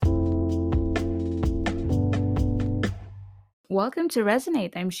Welcome to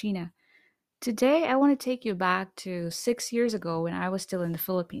Resonate. I'm Sheena. Today, I want to take you back to 6 years ago when I was still in the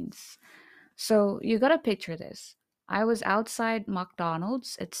Philippines. So, you gotta picture this. I was outside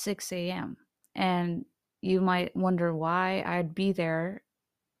McDonald's at 6 a.m., and you might wonder why I'd be there.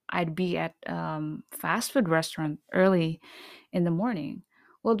 I'd be at fast food restaurant early in the morning.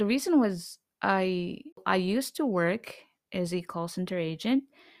 Well, the reason was I used to work as a call center agent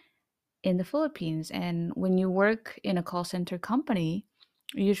in the Philippines. And when you work in a call center company,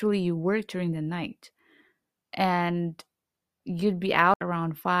 usually you work during the night and you'd be out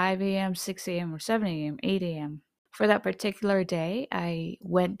around 5 a.m., 6 a.m., or 7 a.m., 8 a.m. For that particular day, I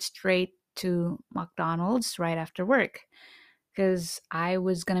went straight to McDonald's right after work because I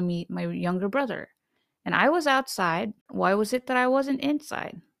was going to meet my younger brother. And I was outside. Why was it that I wasn't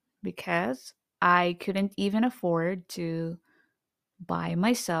inside? Because I couldn't even afford to buy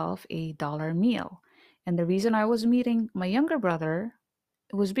myself a dollar meal. And the reason I was meeting my younger brother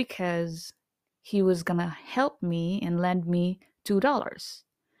was because he was gonna help me and lend me $2.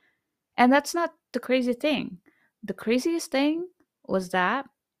 And that's not the crazy thing. The craziest thing was that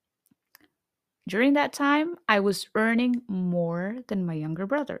during that time, I was earning more than my younger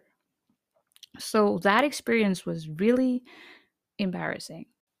brother. So that experience was really embarrassing.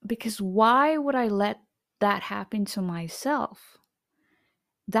 Because why would I let that happen to myself?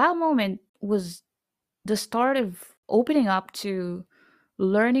 That moment was the start of opening up to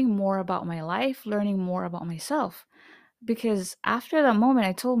learning more about my life, learning more about myself. Because after that moment,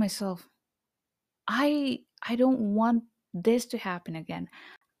 I told myself, I don't want this to happen again.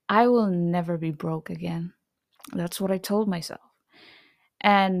 I will never be broke again. That's what I told myself.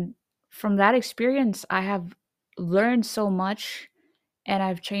 And from that experience, I have learned so much and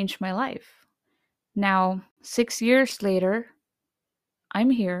I've changed my life. Now, 6 years later, I'm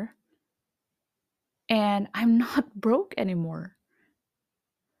here and I'm not broke anymore.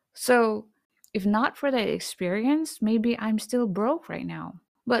 So, if not for that experience, maybe I'm still broke right now.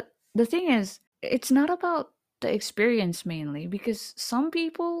 But the thing is, it's not about the experience mainly because some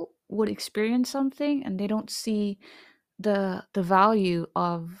people would experience something and they don't see the value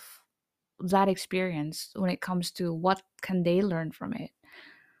of that experience when it comes to what can they learn from it.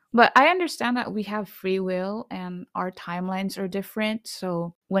 But I understand that we have free will and our timelines are different.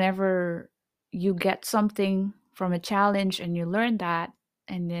 So whenever you get something from a challenge and you learn that,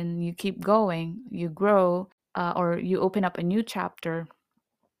 and then you keep going, you grow, or you open up a new chapter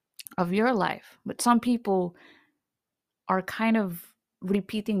of your life. But some people are kind of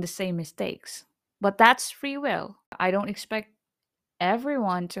repeating the same mistakes. But that's free will. I don't expect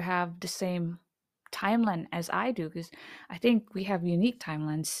everyone to have the same timeline as I do because I think we have unique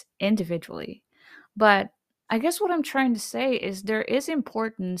timelines individually. But I guess what I'm trying to say is there is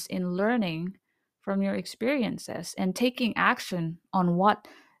importance in learning from your experiences and taking action on what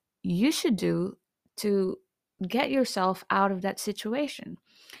you should do to get yourself out of that situation.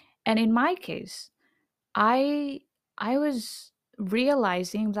 And in my case, I I was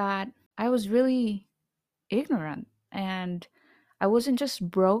realizing that I was really ignorant and I wasn't just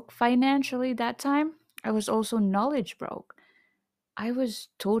broke financially that time, I was also knowledge broke. I was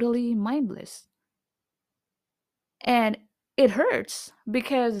totally mindless. And it hurts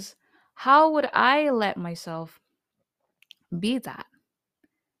because how would I let myself be that?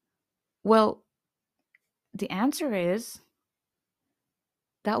 Well, the answer is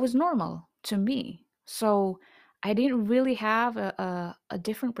that was normal to me. So I didn't really have a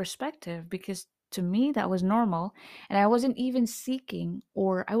different perspective because to me that was normal. And I wasn't even seeking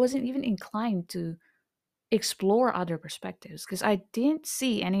or I wasn't even inclined to explore other perspectives because I didn't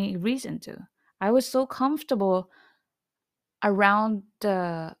see any reason to. I was so comfortable around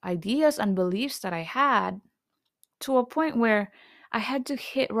the ideas and beliefs that I had to a point where I had to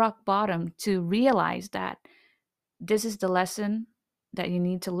hit rock bottom to realize that this is the lesson that you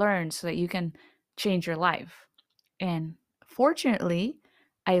need to learn so that you can change your life. And fortunately,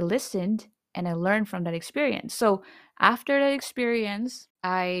 I listened and I learned from that experience. So after that experience,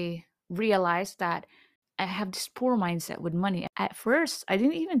 I realized that I have this poor mindset with money. At first, I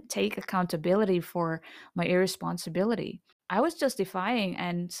didn't even take accountability for my irresponsibility. I was justifying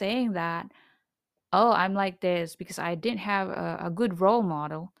and saying that, oh, I'm like this because I didn't have a good role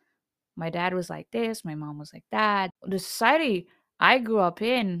model. My dad was like this, my mom was like that. The society I grew up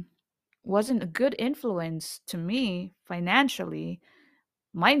in wasn't a good influence to me financially,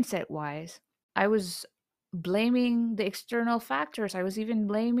 mindset wise. I was blaming the external factors. I was even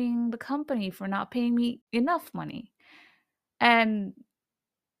blaming the company for not paying me enough money. And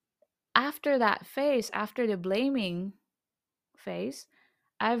after that phase, after the blaming phase,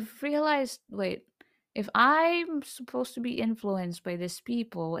 I've realized wait, If I'm supposed to be influenced by these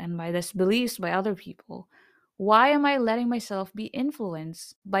people and by these beliefs by other people, why am I letting myself be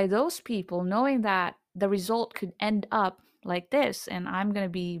influenced by those people knowing that the result could end up like this and I'm going to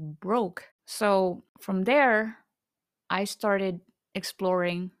be broke? So from there, I started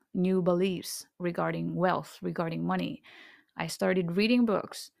exploring new beliefs regarding wealth, regarding money. I started reading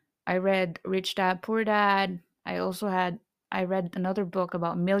books. I read Rich Dad Poor Dad. I read another book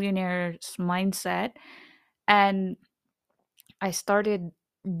about millionaires mindset, and I started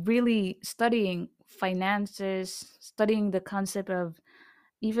really studying finances, studying the concept of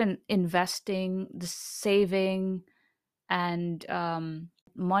even investing, the saving, and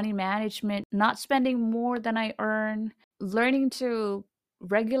money management, not spending more than I earn, learning to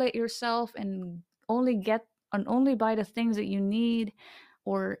regulate yourself and only get and only buy the things that you need,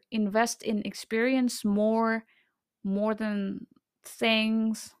 or invest in experience more than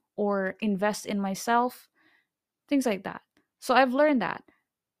things, or invest in myself, things like that. So I've learned that.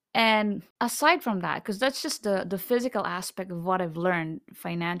 And aside from that, because that's just the physical aspect of what I've learned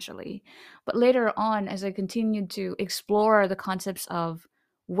financially, but later on, as I continued to explore the concepts of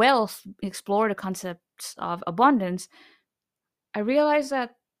wealth, explore the concepts of abundance, I realized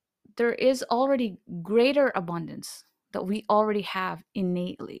that there is already greater abundance that we already have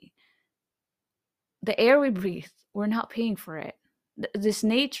innately. The air we breathe, we're not paying for it. This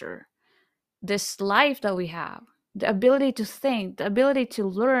nature, this life that we have, the ability to think, the ability to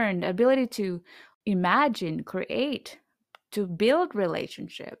learn, the ability to imagine, create, to build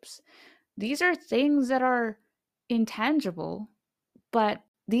relationships. These are things that are intangible, but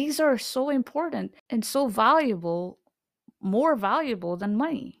these are so important and so valuable, more valuable than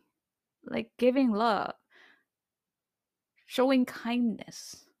money. Like giving love, showing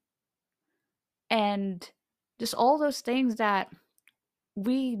kindness, and just all those things that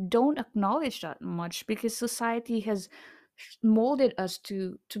we don't acknowledge that much because society has molded us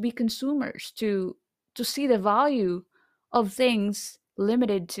to be consumers, to see the value of things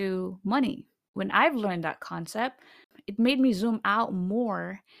limited to money. When I've learned that concept, it made me zoom out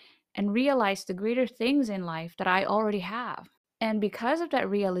more and realize the greater things in life that I already have. And because of that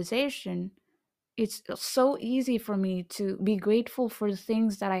realization, it's so easy for me to be grateful for the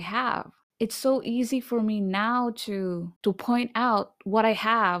things that I have. It's so easy for me now to point out what I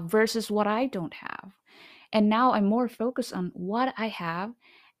have versus what I don't have. And now I'm more focused on what I have.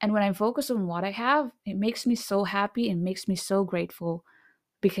 And when I'm focused on what I have, it makes me so happy and makes me so grateful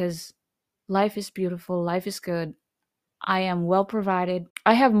because life is beautiful, life is good. I am well provided.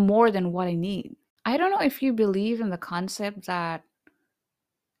 I have more than what I need. I don't know if you believe in the concept that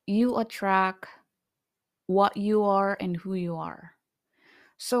you attract what you are and who you are.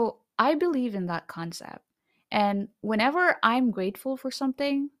 So I believe in that concept. And whenever I'm grateful for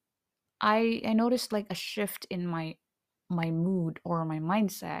something, I notice like a shift in my mood or my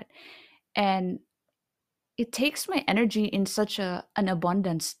mindset. And it takes my energy in such an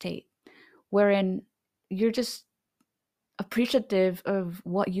abundant state wherein you're just appreciative of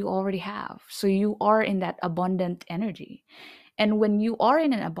what you already have. So you are in that abundant energy. And when you are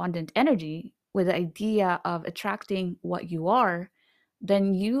in an abundant energy with the idea of attracting what you are,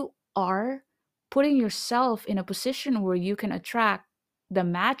 then you are putting yourself in a position where you can attract the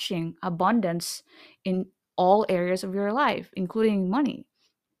matching abundance in all areas of your life, including money.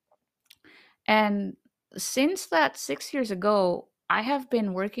 And since that 6 years ago, I have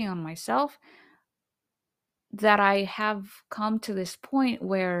been working on myself, that I have come to this point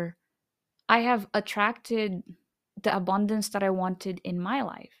where I have attracted the abundance that I wanted in my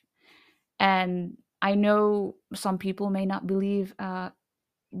life. And I know some people may not believe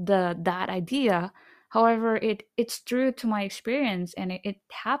that idea. However, it's true to my experience, and it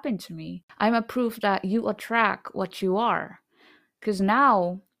happened to me. I'm a proof that you attract what you are. Because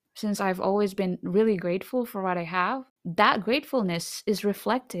now, since I've always been really grateful for what I have, that gratefulness is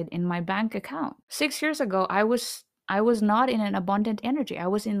reflected in my bank account. 6 years ago, I was not in an abundant energy. I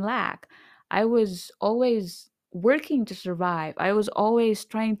was in lack. I was always working to survive. I was always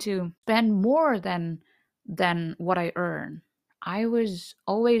trying to spend more than what I earn. I was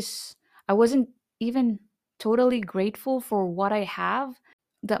always I wasn't even totally grateful for what I have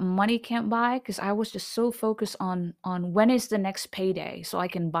that money can't buy, because I was just so focused on when is the next payday so I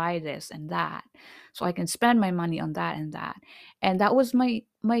can buy this and that, so I can spend my money on that and that. And that was my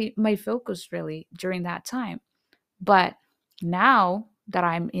focus really during that time. But now that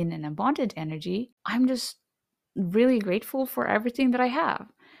I'm in an abundant energy, I'm just really grateful for everything that I have.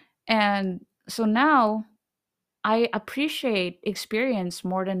 And so now I appreciate experience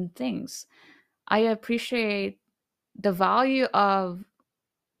more than things. I appreciate the value of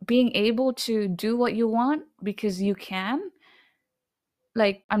being able to do what you want because you can.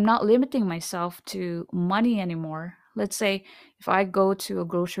 Like, I'm not limiting myself to money anymore. Let's say if I go to a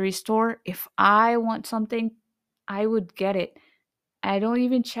grocery store, if I want something, I would get it. I don't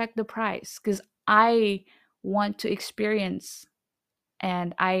even check the price because I want to experience,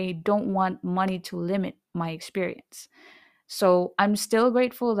 and I don't want money to limit my experience. So I'm still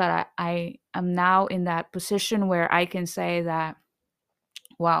grateful that I am now in that position where I can say that,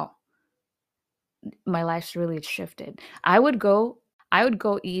 wow, my life's really shifted. I would go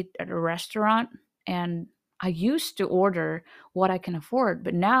eat at a restaurant, and I used to order what I can afford,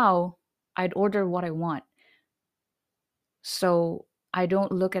 but now I'd order what I want. So I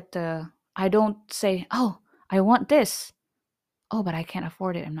don't say, "Oh, I want this. Oh, but I can't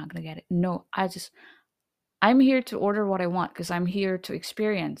afford it. I'm not going to get it." No, I'm here to order what I want because I'm here to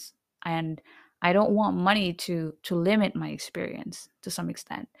experience, and I don't want money to limit my experience to some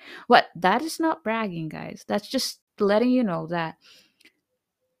extent. But that is not bragging, guys. That's just letting you know that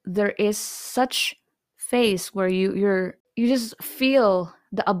there is such phase where you just feel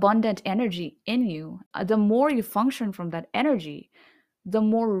the abundant energy in you. The more you function from that energy, the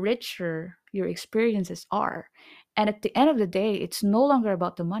more richer your experiences are. And at the end of the day, it's no longer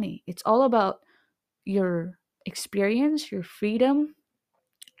about the money. It's all about your experience, your freedom,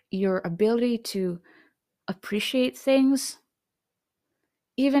 your ability to appreciate things,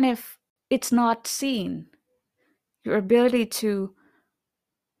 even if it's not seen, your ability to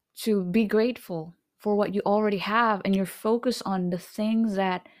be grateful for what you already have, and your focus on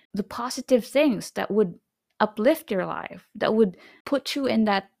the positive things that would uplift your life, that would put you in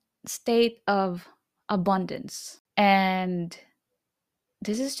that state of abundance. And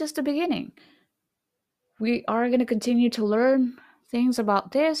this is just the beginning. We are going to continue to learn things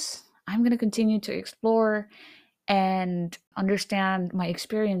about this. I'm going to continue to explore and understand my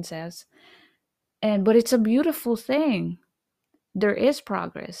experiences. But it's a beautiful thing. There is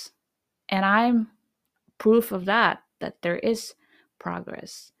progress. And I'm proof of that there is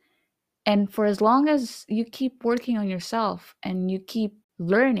progress. And for as long as you keep working on yourself and you keep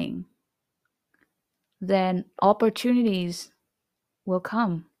learning, then opportunities will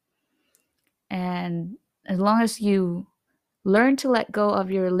come. And as long as you learn to let go of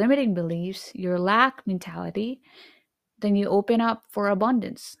your limiting beliefs, your lack mentality, then you open up for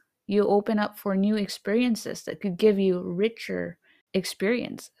abundance. You open up for new experiences that could give you richer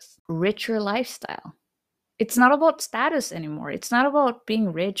experiences, richer lifestyle. It's not about status anymore. It's not about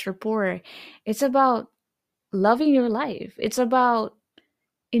being rich or poor. It's about loving your life. It's about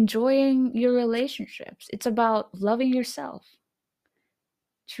enjoying your relationships. It's about loving yourself.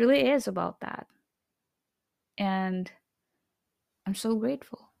 It really is about that. And I'm so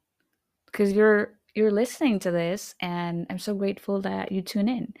grateful because you're listening to this, and I'm so grateful that you tune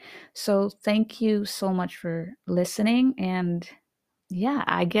in. So thank you so much for listening, and yeah,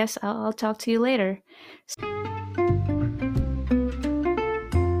 I guess I'll talk to you later.